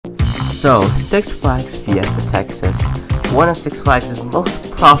So, Six Flags Fiesta, Texas, one of Six Flags' most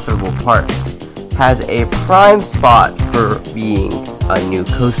profitable parks, has a prime spot for being a new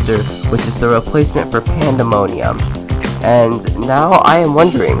coaster, which is the replacement for Pandemonium. And now I am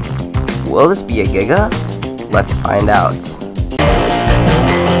wondering, will this be a Giga? Let's find out.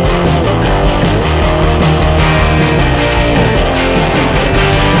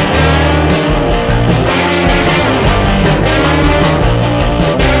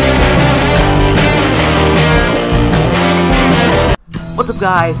 What's up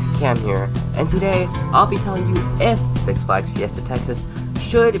guys, Cam here, and today I'll be telling you if Six Flags Fiesta Texas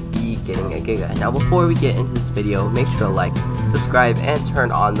should be getting a Giga. Now before we get into this video, make sure to like, subscribe, and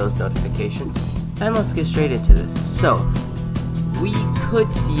turn on those notifications, and let's get straight into this. So, we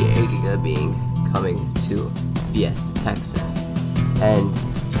could see a Giga coming to Fiesta Texas, and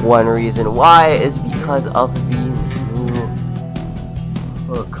one reason why is because of the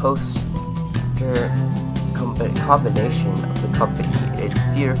new coaster combination of the company. It's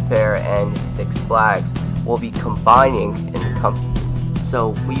Cedar Fair and Six Flags will be combining in the company, so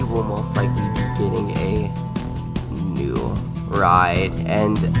we will most likely be getting a new ride,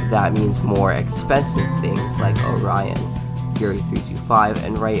 and that means more expensive things like Orion, Fury 325,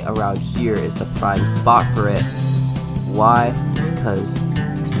 and right around here is the prime spot for it. Why? Because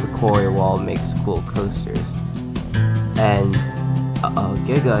the quarry wall makes cool coasters, and a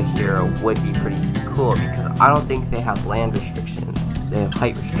Giga here would be pretty cool because I don't think they have land restrictions. They have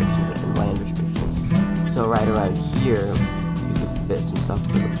height restrictions and land restrictions. So right around here, you could fit some stuff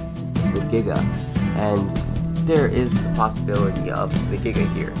for the Giga, and there is the possibility of the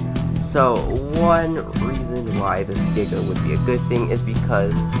Giga here. So one reason why this Giga would be a good thing is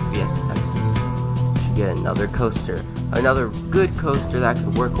because Fiesta Texas should get another coaster, another good coaster that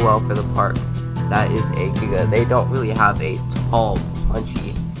could work well for the park. That is a Giga. They don't really have a tall,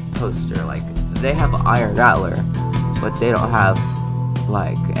 punchy coaster. Like, they have Iron Rattler, but they don't have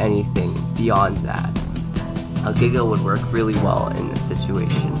like anything beyond that. A Giga would work really well in this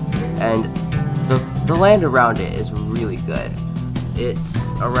situation, and the land around it is really good.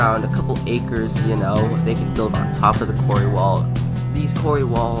 It's around a couple acres, you know. They can build on top of the quarry wall. These quarry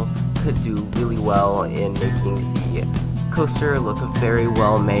walls could do really well in making the coaster look very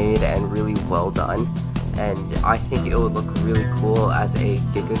well made and really well done, and I think it would look really cool as a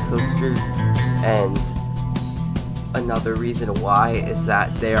Giga coaster. And another reason why is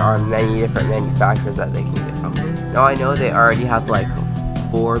that there are many different manufacturers that they can get from. Now I know they already have like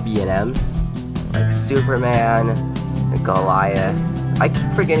 4 B&Ms, like Superman, Goliath. I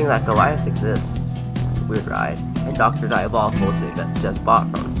keep forgetting that Goliath exists. It's a weird ride. And Dr. Diabolical that just bought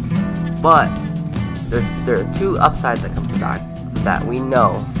from. But there are 2 upsides that come from that we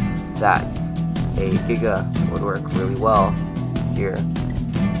know that a Giga would work really well here.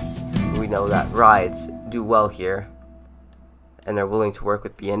 We know that rides do well here, and they're willing to work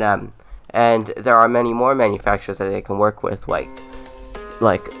with B&M. And there are many more manufacturers that they can work with, like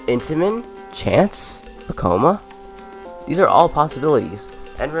Intamin, Chance, Vekoma. These are all possibilities.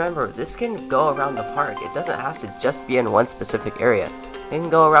 And remember, this can go around the park. It doesn't have to just be in one specific area. It can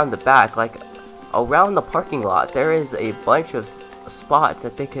go around the back, like around the parking lot. There is a bunch of spots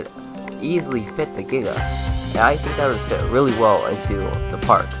that they could easily fit the Giga, and I think that would fit really well into the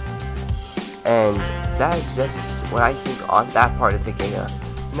park. And that is just what I think on that part of the Giga.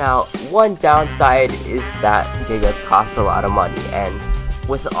 Now, one downside is that Gigas cost a lot of money, and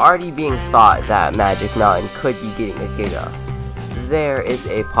with already being thought that Magic Mountain could be getting a Giga, there is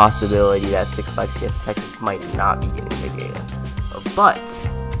a possibility that Six Flags Fiesta Texas might not be getting a Giga. But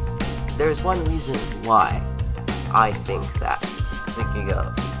there's one reason why I think that the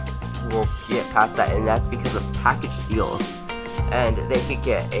Giga will get past that, and that's because of package deals. And they could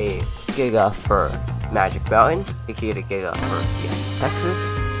get a Giga for Magic Mountain, they could get a Giga for Fiesta Texas,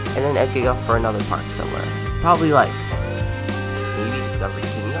 and then a Giga for another park somewhere. Probably like maybe Discovery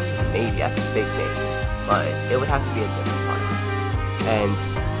Kingdom, maybe, that's a big maybe, but it would have to be a different park. And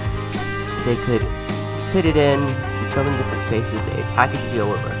they could fit it in so many different spaces. A package deal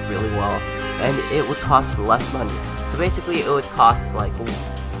would work really well, and it would cost less money. So basically it would cost like, you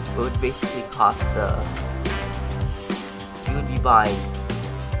would be buying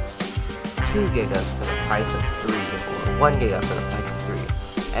 2 Gigas for the price of 3, or 1 Giga for the price of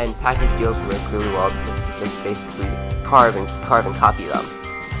 3. And package deals work really well because you can basically carbon copy them.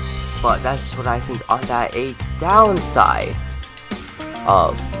 But that's what I think on that. A downside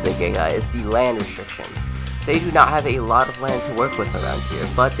of the Giga is the land restrictions. They do not have a lot of land to work with around here,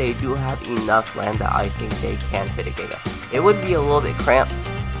 but they do have enough land that I think they can fit a Giga. It would be a little bit cramped,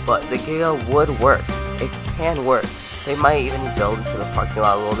 but the Giga would work. It can work. They might even build into the parking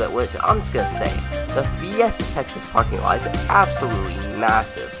lot a little bit, which I'm just gonna say, the Fiesta, Texas parking lot is absolutely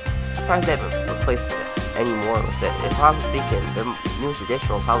massive. I'm surprised they haven't replaced any more with it. If I'm thinking, the newest addition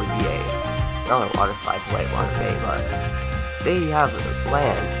will probably be another water slide to Whitewater Bay, but they have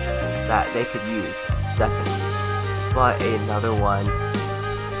land that they could use, definitely. But another one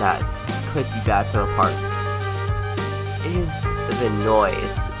that could be bad for the park is the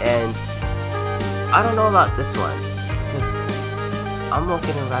noise, and I don't know about this one, because I'm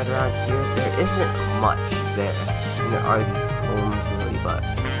looking right around here, there isn't much there, and there are these homes really, but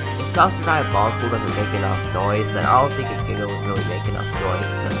if Dr. Diabolical doesn't make enough noise, then I don't think a Giga would really make enough noise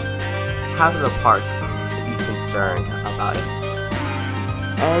to have the park to be concerned about it.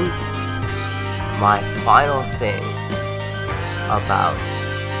 And my final thing about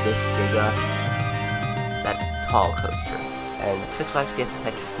this Giga is that it's a tall coaster, and Six Flags Fiesta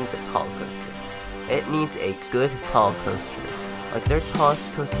Texas needs a tall coaster. It needs a good tall coaster. Like, their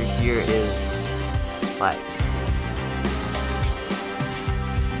tallest coaster here is like,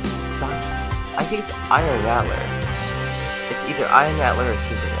 I think it's Iron Rattler. It's either Iron Rattler or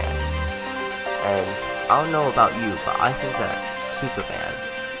Superman. And I don't know about you, but I think that Superman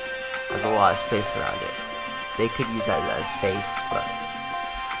has a lot of space around it. They could use that as space, but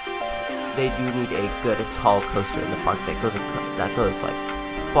they do need a good tall coaster in the park that goes like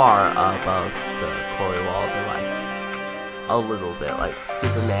far above the quarry wall to like a little bit. Like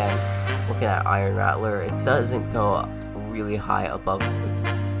Superman, looking at Iron Rattler, it doesn't go really high above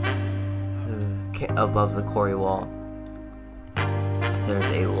the quarry wall. There's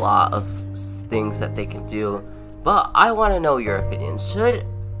a lot of things that they can do, but I want to know your opinion. Should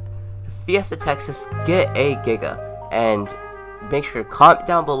Fiesta Texas get a Giga? And make sure to comment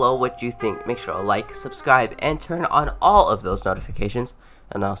down below what you think. Make sure to like, subscribe, and turn on all of those notifications.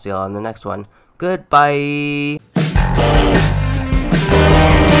 And I'll see y'all in the next one. Goodbye!